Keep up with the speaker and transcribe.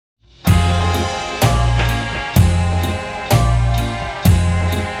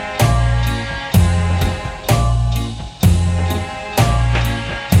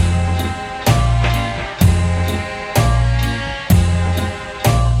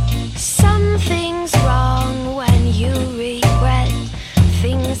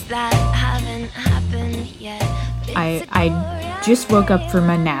I just woke up from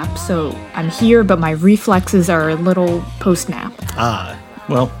a nap, so I'm here, but my reflexes are a little post-nap.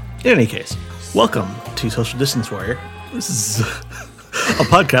 Well, in any case, welcome to Social Distance Warrior. This is a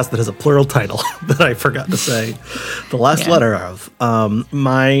podcast that has a plural title that I forgot to say the last letter of.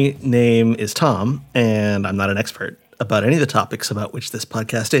 My name is Tom, and I'm not an expert about any of the topics about which this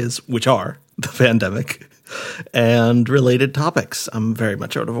podcast is, which are the pandemic and related topics. I'm very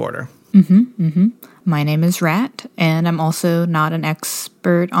much out of order. My name is Rat, and I'm also not an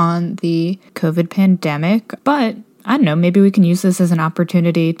expert on the COVID pandemic, but I don't know, maybe we can use this as an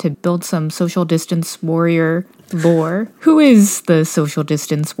opportunity to build some social distance warrior lore. Who is the social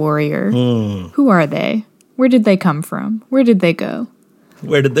distance warrior? Who are they? Where did they come from? Where did they go?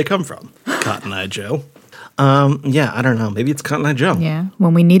 Where did they come from? Cotton Eye Joe. I don't know. Maybe it's Cotton Eye Joe. Yeah,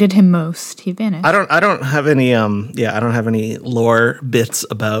 when we needed him most, he vanished. I don't have any I don't have any lore bits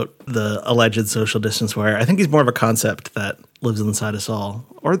about the alleged social distance warrior. I think he's more of a concept that lives inside us all,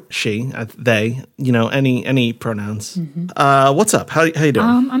 or she, they, any pronouns. What's up? How you doing?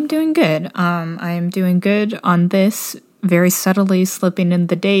 I'm doing good. I am doing good on this very subtly slipping in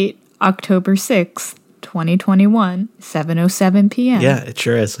the date, October 6th, 2021, 7:07 p.m. Yeah, it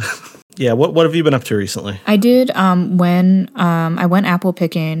sure is. Yeah, what have you been up to recently? I did, when I went apple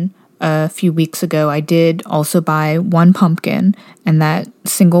picking a few weeks ago, I did also buy one pumpkin, and that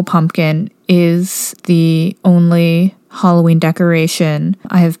single pumpkin is the only Halloween decoration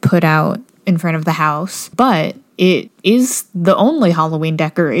I have put out in front of the house, but it is the only Halloween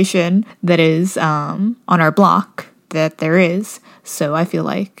decoration that is on our block that there is, so I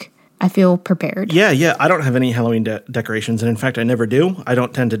feel prepared. Yeah. I don't have any Halloween decorations, and in fact, I never do. I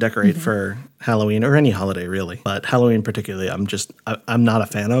don't tend to decorate for Halloween or any holiday, really. But Halloween particularly, I'm not a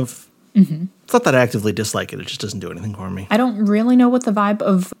fan of. It's not that I actively dislike it. It just doesn't do anything for me. I don't really know what the vibe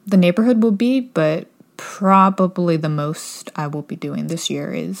of the neighborhood will be, but probably the most I will be doing this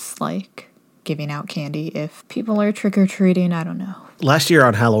year is, giving out candy if people are trick-or-treating. I don't know. Last year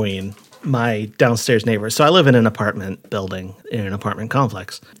on Halloween, my downstairs neighbors. So I live in an apartment building, in an apartment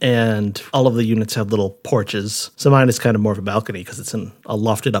complex, and all of the units have little porches. So mine is kind of more of a balcony because it's a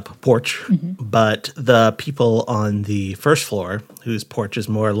lofted up porch. But the people on the first floor, whose porch is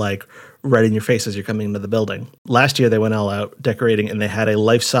more like right in your face as you're coming into the building, last year they went all out decorating, and they had a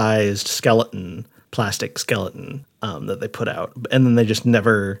life-sized plastic skeleton that they put out. And then they just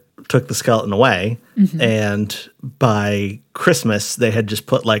never took the skeleton away. And by Christmas, they had just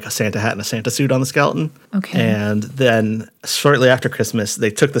put a Santa hat and a Santa suit on the skeleton. Okay. And then shortly after Christmas,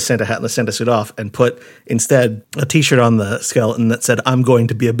 they took the Santa hat and the Santa suit off and put instead a t-shirt on the skeleton that said, "I'm going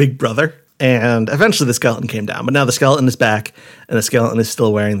to be a big brother." And eventually the skeleton came down. But now the skeleton is back, and the skeleton is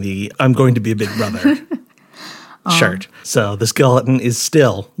still wearing the "I'm going to be a big brother" shirt. So the skeleton is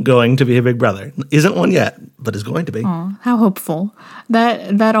still going to be a big brother. Isn't one yet, but is going to be. Aw, how hopeful.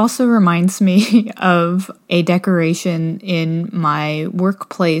 That also reminds me of a decoration in my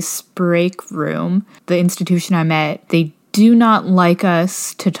workplace break room. The institution I'm at, they do not like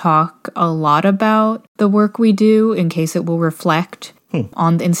us to talk a lot about the work we do in case it will reflect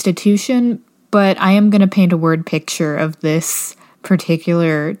on the institution, but I am going to paint a word picture of this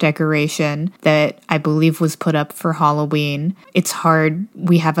particular decoration that I believe was put up for Halloween. It's hard.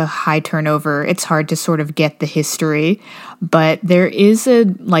 We have a high turnover. It's hard to sort of get the history, but there is a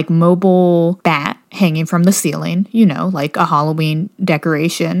mobile bat hanging from the ceiling, like a Halloween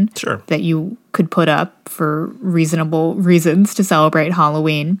decoration that you could put up for reasonable reasons to celebrate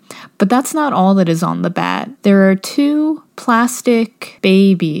Halloween. But that's not all that is on the bat. There are two plastic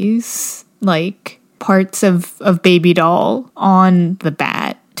babies, parts of baby doll on the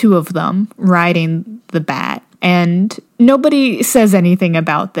bat, two of them riding the bat, and nobody says anything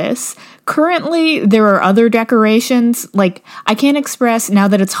about this. Currently, there are other decorations. I can't express, now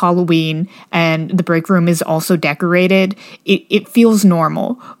that it's Halloween and the break room is also decorated, it feels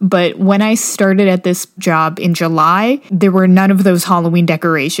normal. But when I started at this job in July, there were none of those Halloween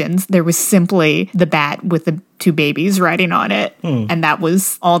decorations. There was simply the bat with the two babies riding on it. And that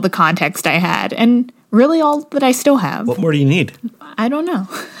was all the context I had. And really all that I still have. What more do you need? I don't know.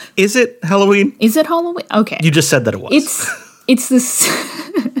 Is it Halloween? Is it Halloween? Okay. You just said that it was. It's this...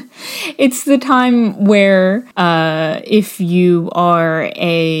 It's the time where if you are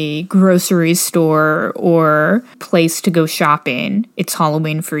a grocery store or place to go shopping, it's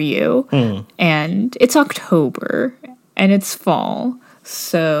Halloween for you. And it's October and it's fall.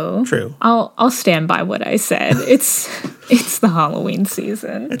 So true. I'll stand by what I said. It's the Halloween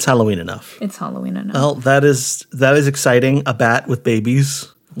season. It's Halloween enough. It's Halloween enough. Well, that is exciting. A bat with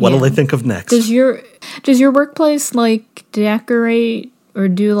babies. What'll they think of next? Does your workplace decorate or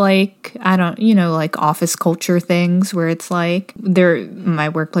do like, I don't, like office culture things where it's like my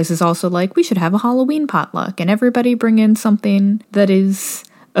workplace is also like, we should have a Halloween potluck and everybody bring in something that is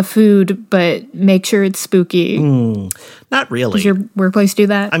a food, but make sure it's spooky. Not really. Does your workplace do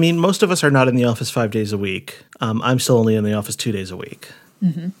that? I mean, most of us are not in the office 5 days a week. I'm still only in the office 2 days a week.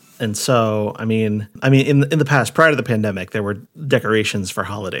 Mm-hmm. And so, I mean, in the past, prior to the pandemic, there were decorations for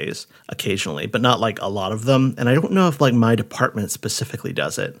holidays occasionally, but not like a lot of them. And I don't know if like my department specifically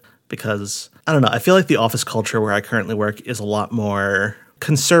does it because, I don't know, I feel like the office culture where I currently work is a lot more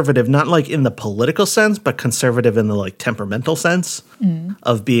conservative, not like in the political sense, but conservative in the like temperamental sense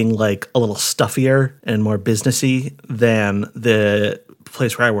of being like a little stuffier and more businessy than the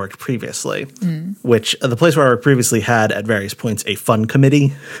place where I worked previously, which the place where I worked previously had at various points a fun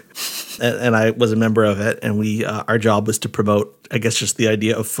committee, and I was a member of it. And we, our job was to promote, I guess, just the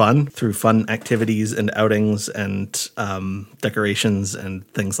idea of fun through fun activities and outings and decorations and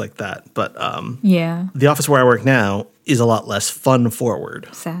things like that. But the office where I work now is a lot less fun forward.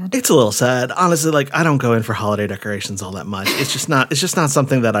 Sad. It's a little sad. Honestly, like I don't go in for holiday decorations all that much. It's just not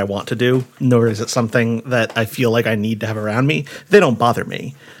something that I want to do, nor is it something that I feel like I need to have around me. They don't bother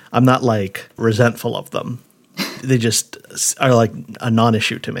me. I'm not like resentful of them. They just are like a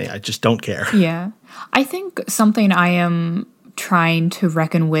non-issue to me. I just don't care. Yeah. I think something I am trying to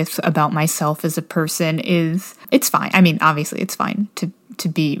reckon with about myself as a person is it's fine. I mean, obviously it's fine to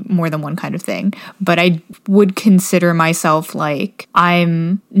be more than one kind of thing, but I would consider myself like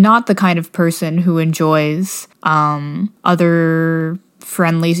I'm not the kind of person who enjoys other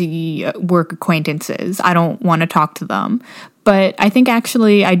friendly work acquaintances. I don't want to talk to them. But I think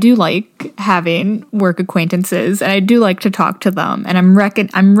actually I do like having work acquaintances and I do like to talk to them. And I'm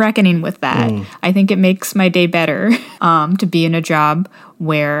reckoning with that. I think it makes my day better to be in a job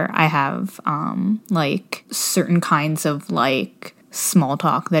where I have like certain kinds of like small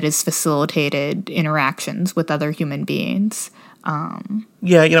talk that is facilitated interactions with other human beings.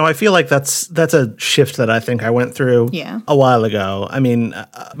 Yeah, I feel like that's a shift that I think I went through a while ago. I mean,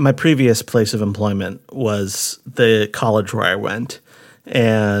 my previous place of employment was the college where I went,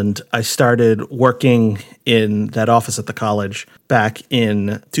 and I started working in that office at the college back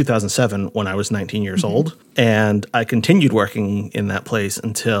in 2007 when I was 19 years old, and I continued working in that place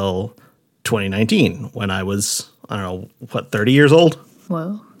until 2019 when I was, 30 years old?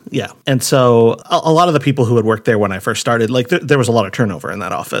 Whoa. Yeah. And so a lot of the people who had worked there when I first started, like there was a lot of turnover in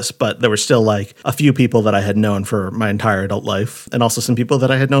that office, but there were still like a few people that I had known for my entire adult life and also some people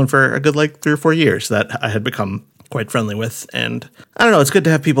that I had known for a good like 3 or 4 years that I had become quite friendly with. And I don't know, it's good to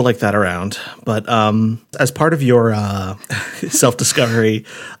have people like that around. But as part of your self-discovery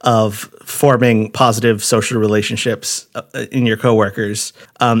of forming positive social relationships in your coworkers,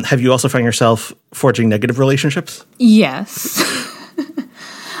 have you also found yourself forging negative relationships? Yes.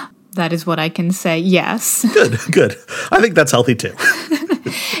 That is what I can say. Yes. Good. I think that's healthy too.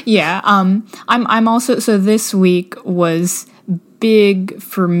 Yeah. I'm also, so this week was big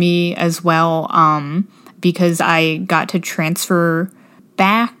for me as well, because I got to transfer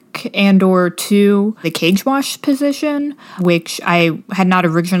back and or to the cage wash position, which I had not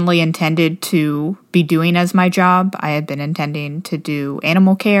originally intended to be doing as my job. I had been intending to do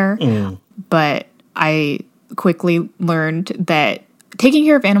animal care, but I quickly learned that taking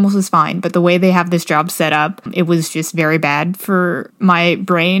care of animals is fine, but the way they have this job set up, it was just very bad for my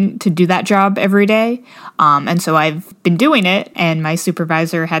brain to do that job every day. And so I've been doing it, and my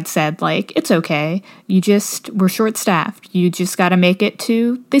supervisor had said, like, it's okay. We're short-staffed. You just got to make it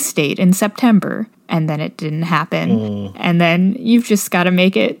to this date in September. And then it didn't happen. And then you've just got to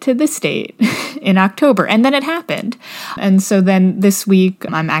make it to this date in October. And then it happened. And so then this week,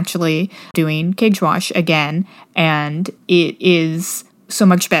 I'm actually doing cage wash again. And it is so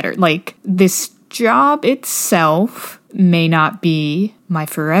much better. Like, this job itself may not be my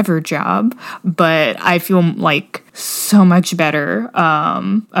forever job, but I feel like so much better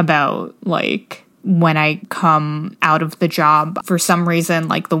about like when I come out of the job. For some reason,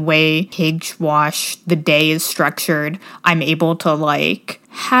 like the way cage wash, the day is structured, I'm able to like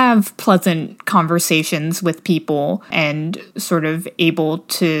have pleasant conversations with people and sort of able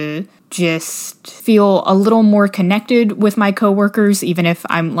to just feel a little more connected with my coworkers, even if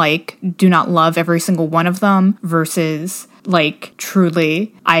I'm like, do not love every single one of them, versus like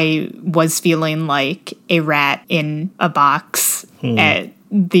truly I was feeling like a rat in a box at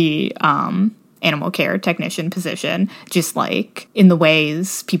the animal care technician position, just like in the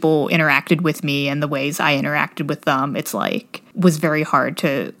ways people interacted with me and the ways I interacted with them. It's like was very hard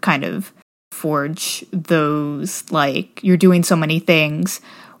to kind of forge those, like, you're doing so many things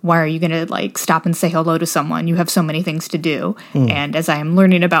why are you going to like stop and say hello to someone? You have so many things to do. And as I am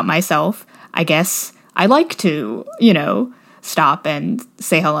learning about myself, I guess I like to, stop and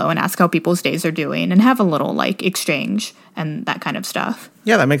say hello and ask how people's days are doing and have a little like exchange and that kind of stuff.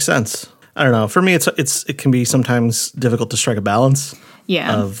 Yeah, that makes sense. I don't know. For me, it can be sometimes difficult to strike a balance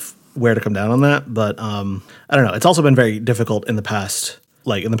of where to come down on that. But I don't know. It's also been very difficult in the past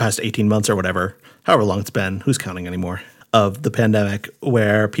 18 months or whatever, however long it's been, who's counting anymore, of the pandemic,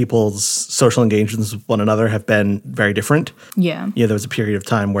 where people's social engagements with one another have been very different. Yeah. There was a period of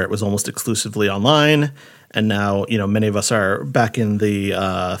time where it was almost exclusively online. And now, many of us are back in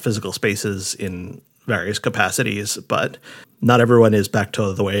the physical spaces in various capacities, but not everyone is back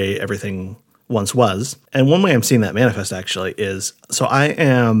to the way everything once was. And one way I'm seeing that manifest actually is, so I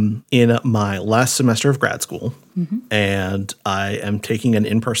am in my last semester of grad school, and I am taking an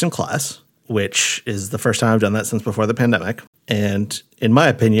in-person class, which is the first time I've done that since before the pandemic. And in my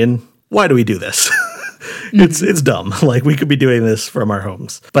opinion, why do we do this? It's dumb. Like, we could be doing this from our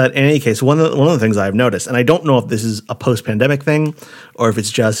homes. But in any case, one of the things I've noticed, and I don't know if this is a post-pandemic thing or if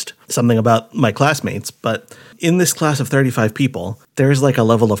it's just something about my classmates, but in this class of 35 people, there's like a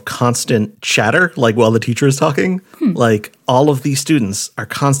level of constant chatter, like while the teacher is talking. Like, all of these students are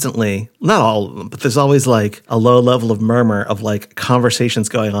constantly, not all of them, but there's always like a low level of murmur of like conversations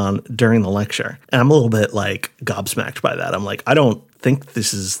going on during the lecture. And I'm a little bit like gobsmacked by that. I'm like, I don't think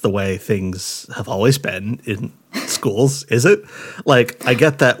this is the way things have always been in schools, is it? Like, I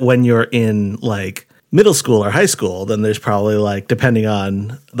get that when you're in like middle school or high school, then there's probably like, depending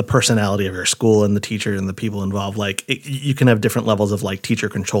on the personality of your school and the teacher and the people involved, like you can have different levels of like teacher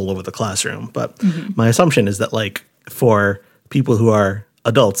control over the classroom. But my assumption is that like for people who are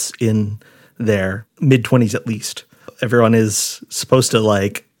adults in their mid-20s at least, everyone is supposed to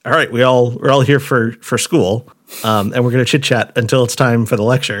like, all right, we're all here for school. And we're going to chit chat until it's time for the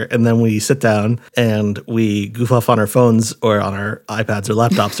lecture. And then we sit down and we goof off on our phones or on our iPads or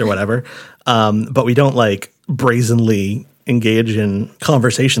laptops or whatever. But we don't like brazenly engage in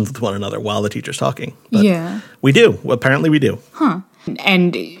conversations with one another while the teacher's talking. But we do. Apparently we do. Huh.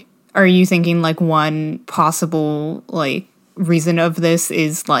 And are you thinking like one possible like reason of this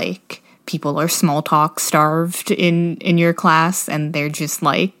is like people are small talk starved in your class and they're just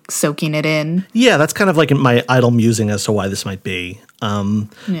like soaking it in? Yeah, that's kind of like my idle musing as to why this might be.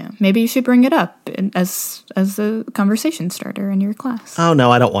 Maybe you should bring it up as a conversation starter in your class. Oh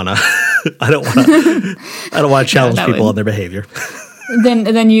no, I don't want to. I don't want to challenge people on their behavior.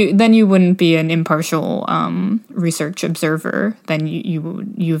 Then you wouldn't be an impartial research observer. Then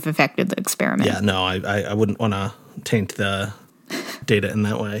you've affected the experiment. Yeah, no, I wouldn't want to taint the data in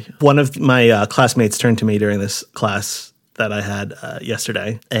that way. One of my classmates turned to me during this class that I had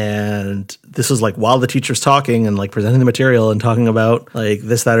yesterday, and this was like while the teacher's talking and like presenting the material and talking about like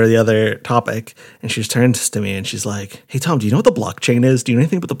this, that, or the other topic, and she just turns to me and she's like, "Hey Tom, do you know what the blockchain is? Do you know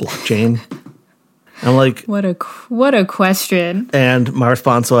anything about the blockchain?" I'm like, what a question. And my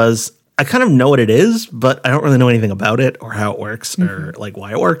response was, I kind of know what it is, but I don't really know anything about it or how it works or like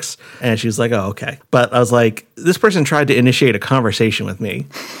why it works. And she was like, oh, okay. But I was like, this person tried to initiate a conversation with me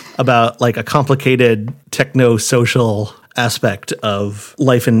about like a complicated techno-social aspect of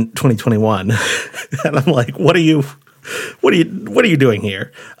life in 2021. And I'm like, what are you doing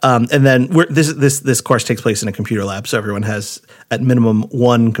here? And then this course takes place in a computer lab, so everyone has at minimum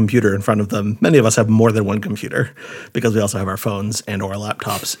one computer in front of them. Many of us have more than one computer because we also have our phones and or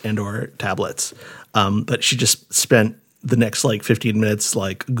laptops and or tablets. But she just spent the next like 15 minutes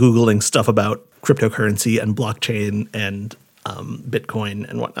like Googling stuff about cryptocurrency and blockchain and Bitcoin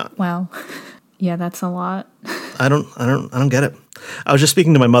and whatnot. Wow. Yeah, that's a lot. I don't get it. I was just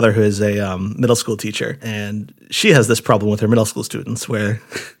speaking to my mother, who is a middle school teacher, and she has this problem with her middle school students where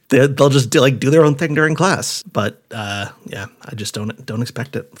they'll just do their own thing during class. But I just don't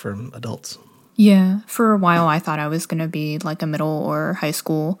expect it from adults. Yeah, for a while I thought I was going to be like a middle or high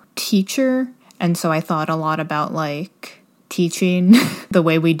school teacher, and so I thought a lot about like teaching, the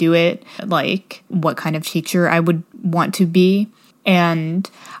way we do it, like what kind of teacher I would want to be. And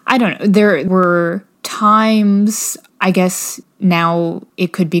I don't know, there were times, I guess now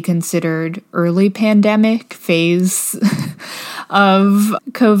it could be considered early pandemic phase of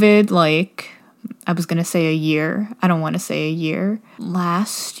COVID, like I was going to say a year. I don't want to say a year.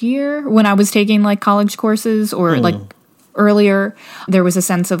 Last year when I was taking like college courses or like earlier, there was a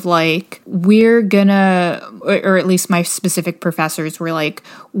sense of like, we're gonna, or at least my specific professors were like,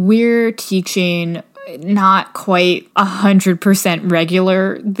 we're teaching not quite 100%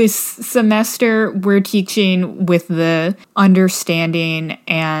 regular this semester. We're teaching with the understanding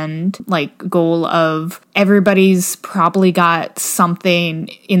and like goal of everybody's probably got something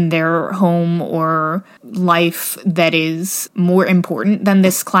in their home or life that is more important than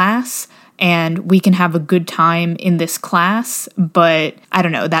this class. And we can have a good time in this class, but I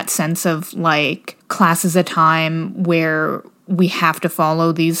don't know, that sense of like class is a time where we have to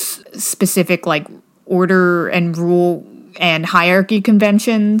follow these specific like order and rule and hierarchy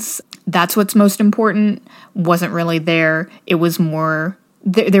conventions. That's what's most important. Wasn't really there. It was more,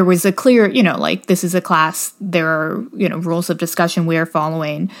 there was a clear, like this is a class, there are, rules of discussion we are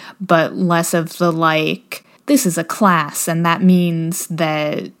following, but less of the like, this is a class and that means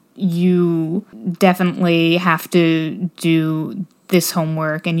that you definitely have to do this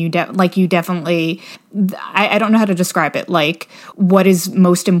homework and you definitely, I don't know how to describe it. Like what is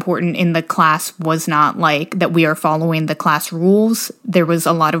most important in the class was not like that we are following the class rules. There was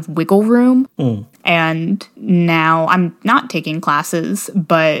a lot of wiggle room. And now I'm not taking classes,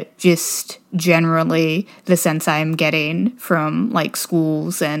 but just generally the sense I'm getting from like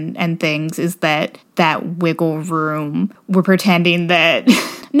schools and things is that wiggle room, we're pretending that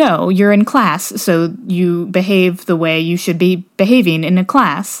no, you're in class, so you behave the way you should be behaving in a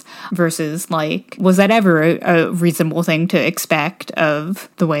class versus like, was that ever a reasonable thing to expect of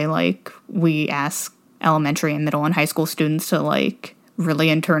the way like we ask elementary and middle and high school students to like really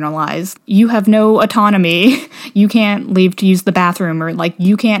internalize, you have no autonomy, you can't leave to use the bathroom, or like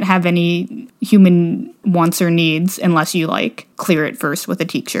you can't have any human wants or needs unless you like clear it first with a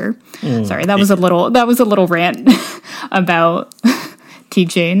teacher. Sorry, that was a little rant about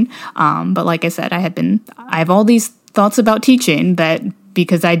teaching. But like I said, I have all these thoughts about teaching that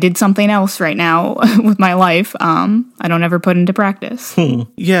because I did something else right now with my life, I don't ever put into practice.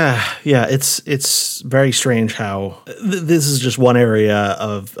 Yeah. It's very strange how this is just one area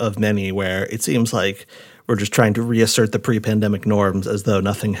of many where it seems like we're just trying to reassert the pre-pandemic norms as though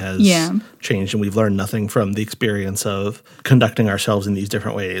nothing has changed and we've learned nothing from the experience of conducting ourselves in these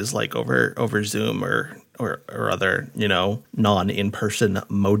different ways, like over Zoom or other, non-in-person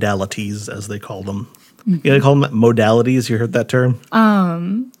modalities, as they call them. They call them modalities. You heard that term?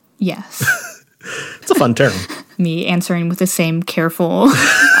 Yes. It's a fun term. Me answering with the same careful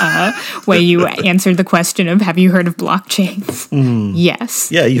way you answered the question of, have you heard of blockchains?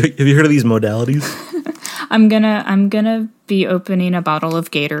 Yes. Yeah, have you heard of these modalities? I'm gonna be opening a bottle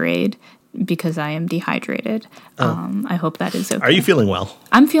of Gatorade because I am dehydrated. I hope that is okay. Are you feeling well?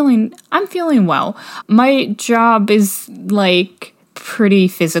 I'm feeling well. My job is like pretty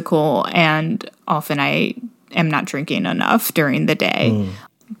physical and often I am not drinking enough during the day.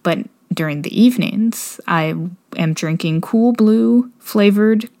 But during the evenings, I am drinking Cool Blue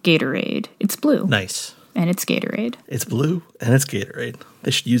flavored Gatorade. It's blue. Nice. And it's Gatorade. It's blue and it's Gatorade.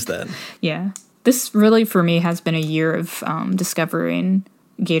 They should use that. Yeah. This really, for me, has been a year of discovering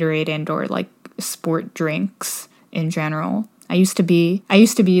Gatorade and or like sport drinks in general. I used to be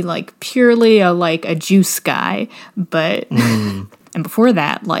like purely a juice guy, but and before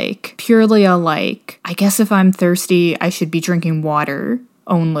that, like purely I guess if I'm thirsty, I should be drinking water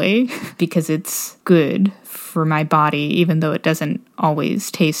only because it's good for my body, even though it doesn't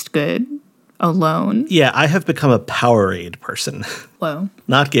always taste good alone. Yeah, I have become a Powerade person. Whoa.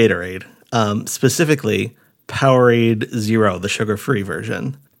 Not Gatorade. Specifically, Powerade Zero, the sugar-free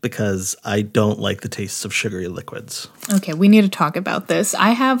version, because I don't like the tastes of sugary liquids. Okay, we need to talk about this.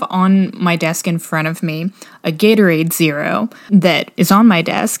 I have on my desk in front of me a Gatorade Zero that is on my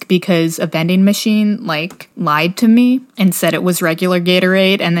desk because a vending machine like lied to me and said it was regular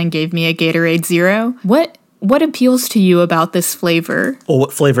Gatorade and then gave me a Gatorade Zero. What appeals to you about this flavor? Well,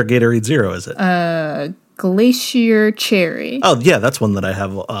 what flavor Gatorade Zero is it? Glacier Cherry. Oh, yeah, that's one that I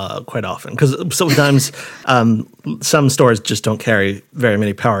have quite often. Because sometimes some stores just don't carry very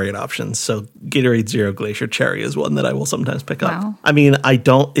many Powerade options. So Gatorade Zero Glacier Cherry is one that I will sometimes pick up. I mean, I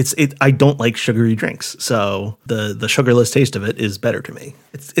don't like sugary drinks. So the sugarless taste of it is better to me.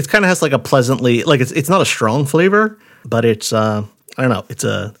 It kind of has like a pleasantly, like it's not a strong flavor, but it's, I don't know, it's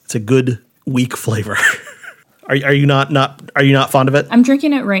a good, weak flavor. Are you not fond of it? I'm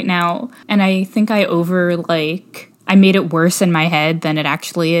drinking it right now, and I think I made it worse in my head than it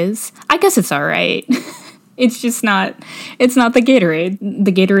actually is. I guess it's all right. It's just not the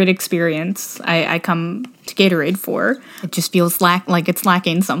Gatorade experience I come to Gatorade for. It just feels like it's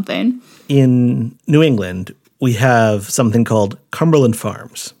lacking something. In New England, we have something called Cumberland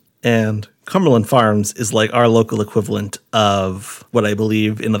Farms, and Cumberland Farms is like our local equivalent of what I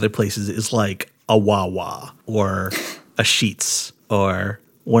believe in other places is like a Wawa or a Sheetz or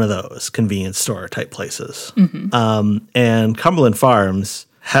one of those convenience store type places. And Cumberland Farms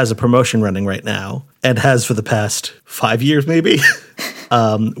has a promotion running right now, and has for the past 5 years maybe,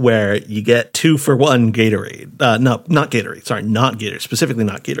 where you get 2-for-1 Gatorade. Not Gatorade, specifically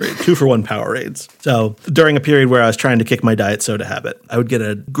not Gatorade, 2-for-1 Powerades. So during a period where I was trying to kick my diet soda habit, I would get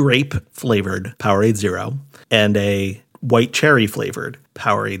a grape-flavored Powerade Zero and a white cherry flavored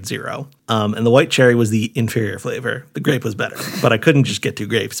Powerade Zero. And the white cherry was the inferior flavor. The grape was better. But I couldn't just get 2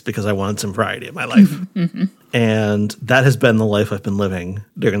 grapes because I wanted some variety in my life. And that has been the life I've been living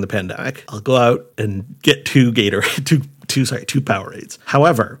during the pandemic. I'll go out and get 2 Gatorade, two Powerades.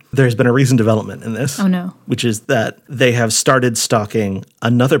 However, there's been a recent development in this. Oh, no. Which is that they have started stocking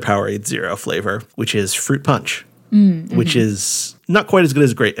another Powerade Zero flavor, which is fruit punch. Which is not quite as good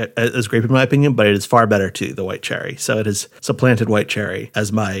as grape in my opinion, but it is far better to the white cherry. So it has supplanted white cherry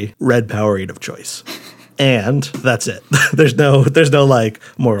as my red Powerade of choice. And that's it. There's no like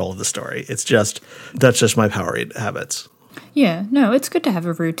moral of the story. That's just my Powerade habits. Yeah, no, it's good to have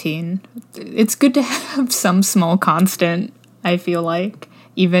a routine. It's good to have some small constant, I feel like.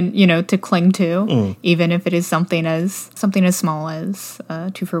 Even, to cling to, even if it is something as small as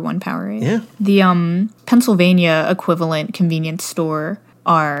 2-for-1 Powerade. Yeah. The Pennsylvania equivalent convenience store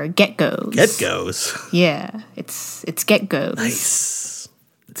are Get-Go's. Get-Go's. Yeah, it's Get-Go's. Nice.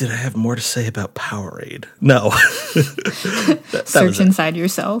 Did I have more to say about Powerade? No. that Search inside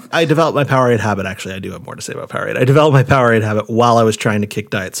yourself. I developed my Powerade habit. Actually, I do have more to say about Powerade. I developed my Powerade habit while I was trying to kick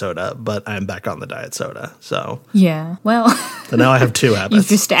diet soda, but I'm back on the diet soda. So yeah, well. So now I have 2 habits. You've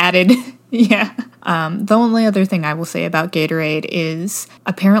just added. Yeah. The only other thing I will say about Gatorade is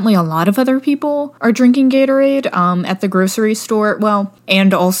apparently a lot of other people are drinking Gatorade at the grocery store. Well,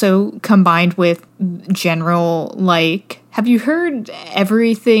 and also combined with general, have you heard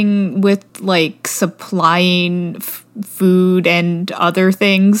everything with, supplying food and other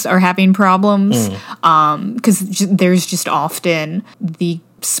things are having problems? Because there's just often the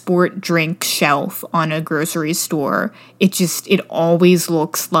sport drink shelf on a grocery store. It always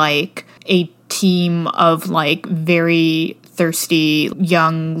looks like a team of, very thirsty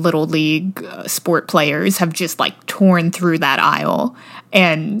young little league sport players have just, torn through that aisle.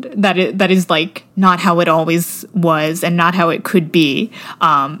 And that is not how it always was and not how it could be.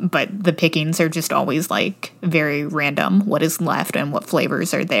 But the pickings are just always very random, what is left and what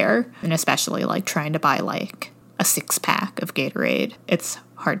flavors are there. And especially trying to buy a 6-pack of Gatorade. It's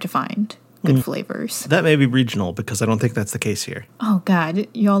hard to find good flavors. That may be regional because I don't think that's the case here. Oh God,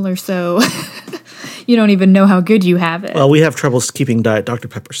 y'all are so... You don't even know how good you have it. Well, we have troubles keeping Diet Dr.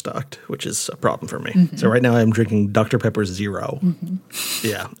 Pepper stocked, which is a problem for me. So right now I'm drinking Dr. Pepper Zero.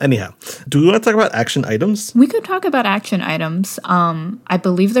 Yeah. Anyhow, do we want to talk about action items? We could talk about action items. I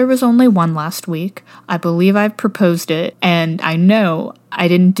believe there was only one last week. I believe I've proposed it, and I know I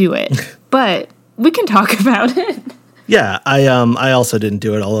didn't do it. But we can talk about it. Yeah, I also didn't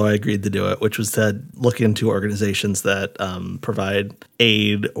do it, although I agreed to do it, which was to look into organizations that provide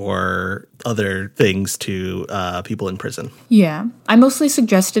aid or other things to people in prison. Yeah, I mostly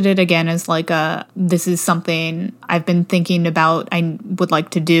suggested it again as this is something I've been thinking about, I would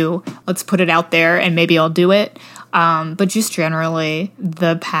like to do. Let's put it out there and maybe I'll do it. But just generally,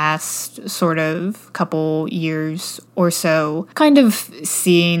 the past sort of couple years or so, kind of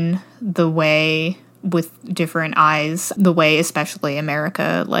seeing the way with different eyes, the way especially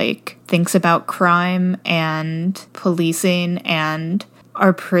America thinks about crime and policing and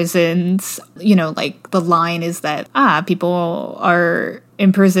our prisons. The line is that people are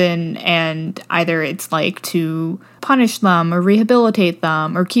in prison and either it's to punish them or rehabilitate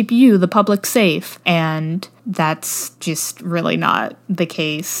them or keep you, the public, safe. And that's just really not the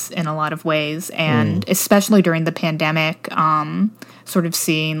case in a lot of ways. And especially during the pandemic, sort of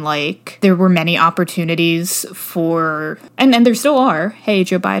seeing there were many opportunities for, and there still are, hey,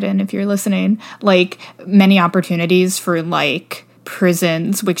 Joe Biden, if you're listening, many opportunities for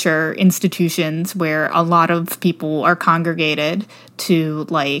prisons, which are institutions where a lot of people are congregated to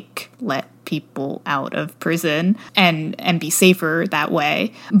let people out of prison and be safer that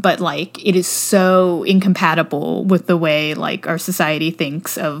way. But it is so incompatible with the way our society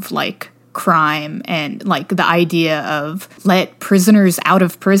thinks of crime and the idea of let prisoners out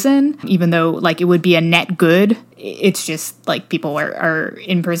of prison, even though it would be a net good. It's just people are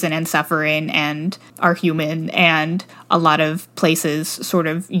in prison and suffering and are human, and a lot of places sort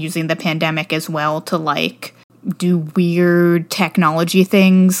of using the pandemic as well to do weird technology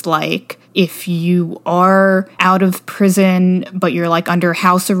things if you are out of prison, but you're like under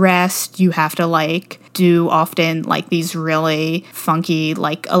house arrest, you have to like do often like these really funky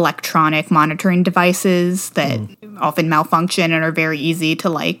like electronic monitoring devices that often malfunction and are very easy to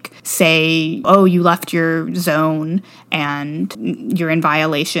like say, oh, you left your zone and you're in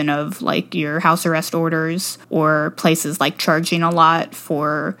violation of like your house arrest orders, or places like charging a lot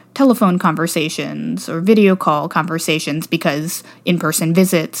for telephone conversations or video call conversations because in-person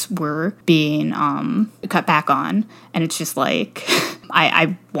visits were being cut back on. And it's just like,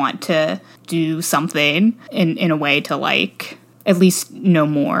 I want to do something in a way to like at least know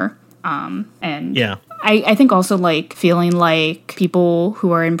more. And Yeah. I think also like feeling like people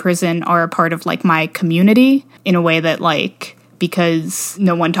who are in prison are a part of like my community in a way that like, because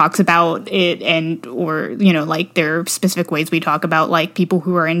no one talks about it, and or you know, like there are specific ways we talk about like people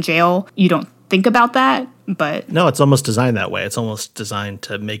who are in jail, you don't think about that. But No, it's almost designed that way. It's almost designed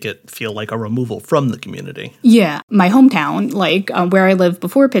to make it feel like a removal from the community. yeah, my hometown, like where I lived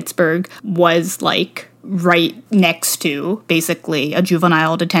before Pittsburgh, was like right next to basically a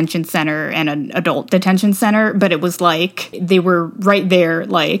juvenile detention center and an adult detention center, but it was like they were right there,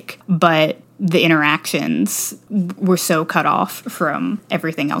 like, but the interactions were so cut off from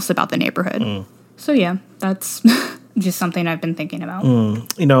everything else about the neighborhood. So yeah, that's just something I've been thinking about.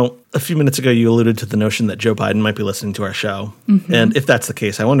 You know, a few minutes ago, you alluded to the notion that Joe Biden might be listening to our show. And if that's the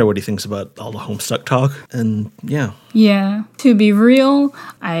case, I wonder what he thinks about all the Homestuck talk. And yeah. Yeah, to be real,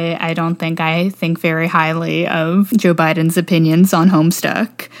 I don't think I think very highly of Joe Biden's opinions on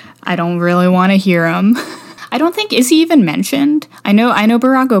Homestuck. I don't really want to hear them. I don't think, is he even mentioned? I know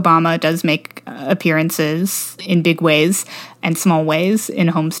Barack Obama does make appearances in big ways and small ways in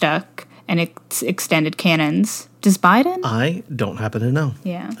Homestuck and its extended canons. Does Biden? I don't happen to know.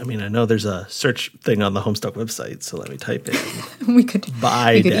 Yeah. I mean, I know there's a search thing on the Homestuck website, so let me type in we could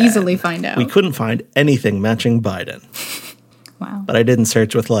Biden. easily find out. We couldn't find anything matching Biden. Wow. But I didn't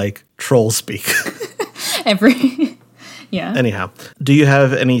search with, like, troll speak. Yeah. Anyhow, do you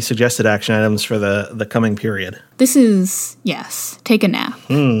have any suggested action items for the coming period? This is, yes, take a nap.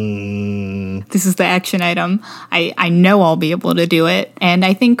 This is the action item. I know I'll be able to do it. And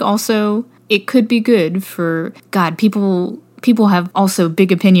I think also it could be good for, God, people have also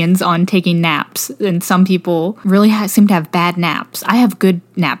big opinions on taking naps. And some people really seem to have bad naps. I have good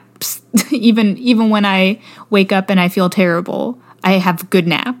naps. even when I wake up and I feel terrible, I have good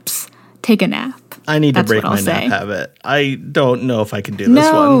naps. Take a nap. I need to That's break what my I'll nap say. habit. I don't know if I can do this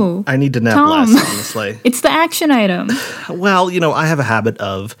No, one. I need to nap Tom. less, honestly. It's the action item. Well, you know, I have a habit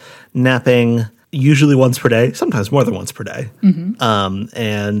of napping usually once per day, sometimes more than once per day.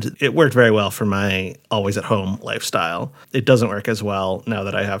 And it worked very well for my always at home lifestyle. It doesn't work as well now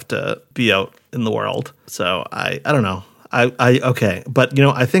that I have to be out in the world. So I don't know. Okay. But, you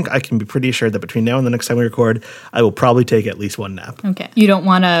know, I think I can be pretty assured that between now and the next time we record, I will probably take at least one nap. Okay. You don't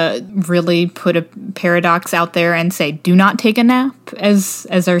want to really put a paradox out there and say, do not take a nap as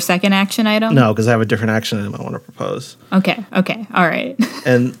our second action item? No, because I have a different action item I want to propose. Okay. All right.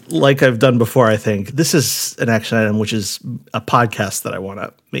 And like I've done before, I think this is an action item, which is a podcast that I want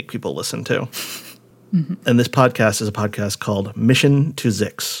to make people listen to. And this podcast is a podcast called Mission to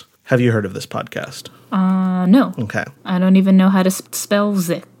Zix. Have you heard of this podcast? No. Okay. I don't even know how to spell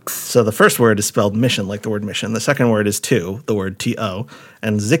Zix. So the first word is spelled mission, like the word mission. The second word is to, the word T-O.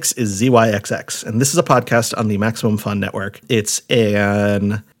 And Zix is Z-Y-X-X. And this is a podcast on the Maximum Fun Network. It's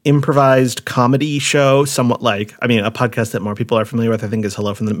an improvised comedy show, somewhat like, I mean, a podcast that more people are familiar with, I think, is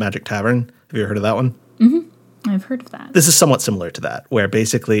Hello from the Magic Tavern. Have you ever heard of that one? I've heard of that. This is somewhat similar to that, where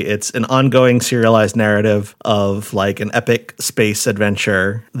basically it's an ongoing serialized narrative of like an epic space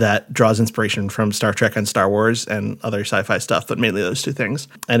adventure that draws inspiration from Star Trek and Star Wars and other sci-fi stuff, but mainly those two things.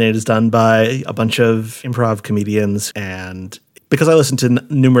 And it is done by a bunch of improv comedians. And because I listen to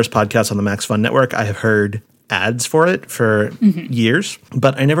numerous podcasts on the Max Fun Network, I have heard ads for it for years,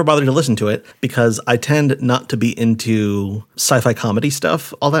 but I never bothered to listen to it because I tend not to be into sci-fi comedy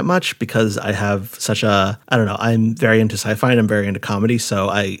stuff all that much because I have such a, I don't know, I'm very into sci-fi and I'm very into comedy, so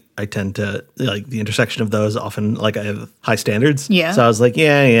I tend to, like, the intersection of those often, like, I have high standards. Yeah. So I was like,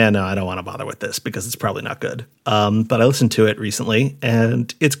 no, I don't want to bother with this because it's probably not good. But I listened to it recently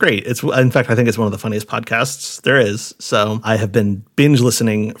and it's great. In fact, I think it's one of the funniest podcasts there is. So I have been binge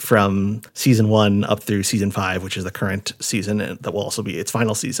listening from season 1 up through season 5, which is the current season, and that will also be its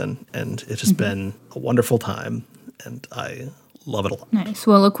final season. And it's just been a wonderful time, and I love it a lot. Nice.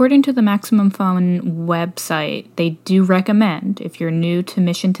 Well, according to the Maximum Fun website, they do recommend, if you're new to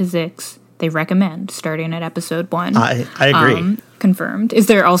Mission to Zix, they recommend starting at episode 1. I agree. Confirmed. Is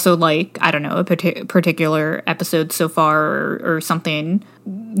there also, like, I don't know, a particular episode so far or something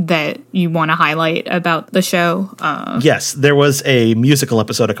that you want to highlight about the show? Yes, there was a musical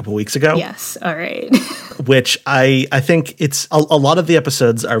episode a couple weeks ago. Yes, all right. Which I think it's a lot of the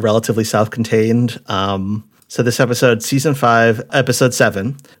episodes are relatively self-contained. So this episode, season 5, episode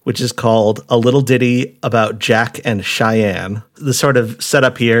 7, which is called A Little Ditty About Jack and Cheyenne. The sort of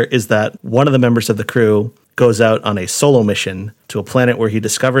setup here is that one of the members of the crew goes out on a solo mission to a planet where he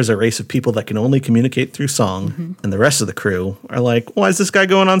discovers a race of people that can only communicate through song. Mm-hmm. And the rest of the crew are like, why is this guy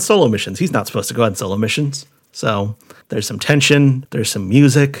going on solo missions? He's not supposed to go on solo missions. So there's some tension, there's some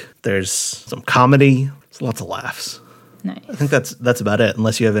music, there's some comedy, there's lots of laughs. Nice. I think that's about it,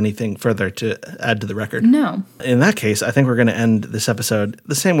 unless you have anything further to add to the record. No. In that case, I think we're going to end this episode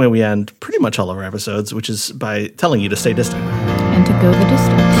the same way we end pretty much all of our episodes, which is by telling you to stay distant. And to go the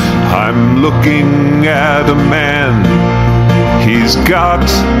distance. I'm looking at a man. He's got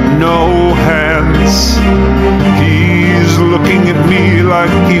no hands. He's looking at me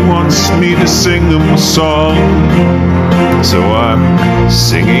like he wants me to sing him a song. So I'm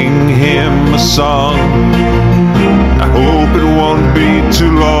singing him a song. I hope it won't be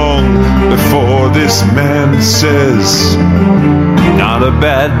too long before this man says, not a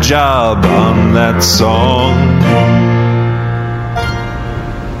bad job on that song.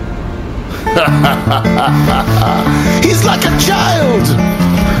 He's like a child.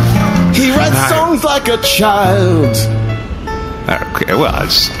 He writes songs like a child. Okay, well, I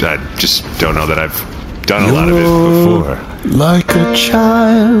just don't know that I've done a lot of it before. Like a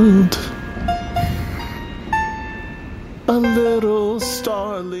child. A little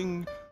starling.